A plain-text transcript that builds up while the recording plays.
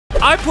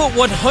I put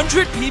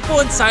 100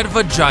 people inside of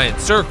a giant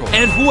circle,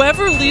 and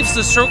whoever leaves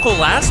the circle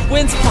last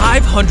wins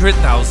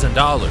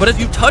 $500,000. But if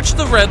you touch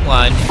the red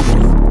line,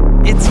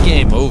 it's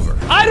game over.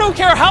 I don't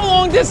care how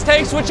long this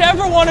takes,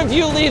 whichever one of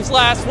you leaves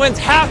last wins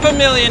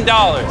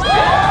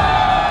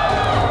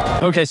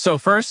 $500,000. Okay, so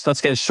first,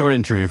 let's get a short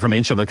interview from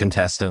each of the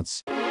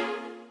contestants.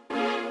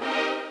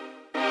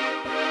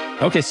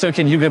 Okay, so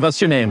can you give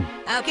us your name?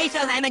 Okay, so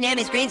hi, my name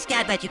is Green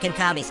Scout, but you can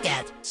call me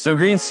Scout. So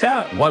Green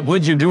Scout, what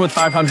would you do with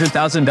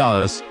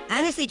 $500,000?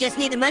 Honestly, just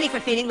need the money for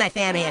feeding my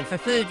family and for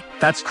food.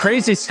 That's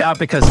crazy, Scout,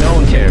 because no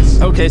one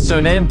cares. Okay, so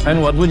name,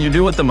 and what would you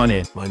do with the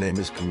money? My name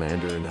is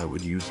Commander, and I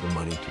would use the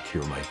money to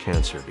cure my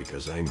cancer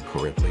because I'm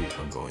currently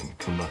undergoing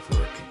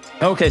chemotherapy.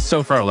 Okay,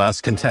 so for our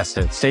last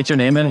contestant, state your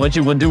name and what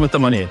you would do with the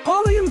money.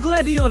 I am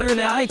Gladiator, and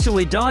I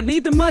actually don't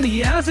need the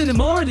money as I'm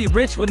already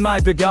rich with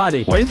my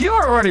Bugatti. Wait, if you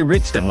are already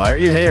rich, then why are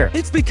you here?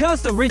 It's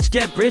because the rich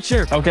get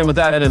richer. Okay, with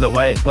that out of the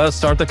way, let us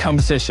start the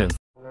competition.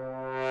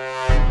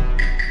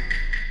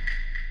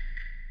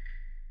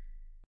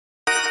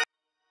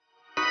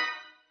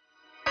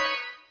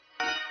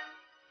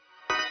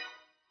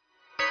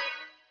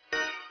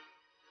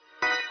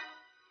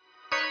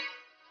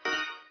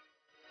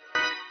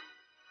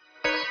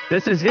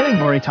 This is getting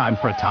more time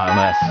for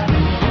Thomas.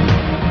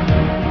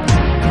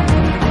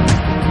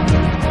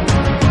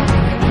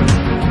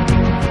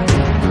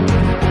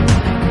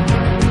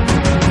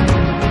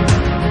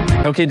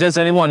 Okay, does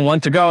anyone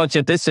want to go?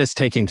 This is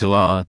taking too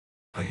long.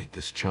 I hate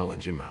this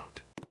challenge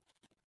amount.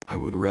 I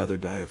would rather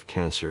die of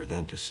cancer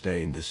than to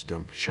stay in this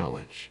dumb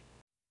challenge.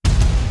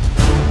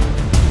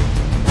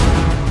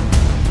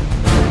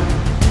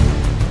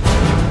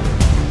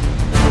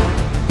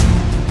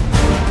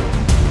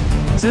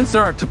 Since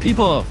there are two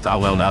people, I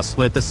will now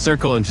split the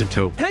circle into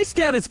two. Hey,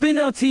 Scout, it's been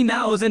 18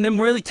 hours and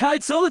I'm really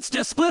tight, so let's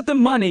just split the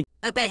money.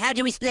 But how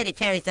do we split it,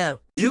 Terry,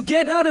 though? You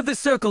get out of the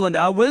circle and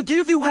I will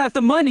give you half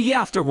the money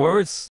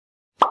afterwards.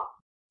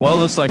 Well,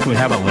 looks like we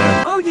have a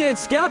winner. Oh yeah,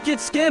 Scout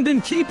gets scammed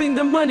in keeping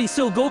the money,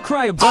 so go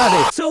cry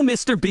about it. So,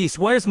 MrBeast,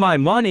 where's my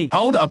money?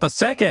 Hold up a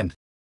second.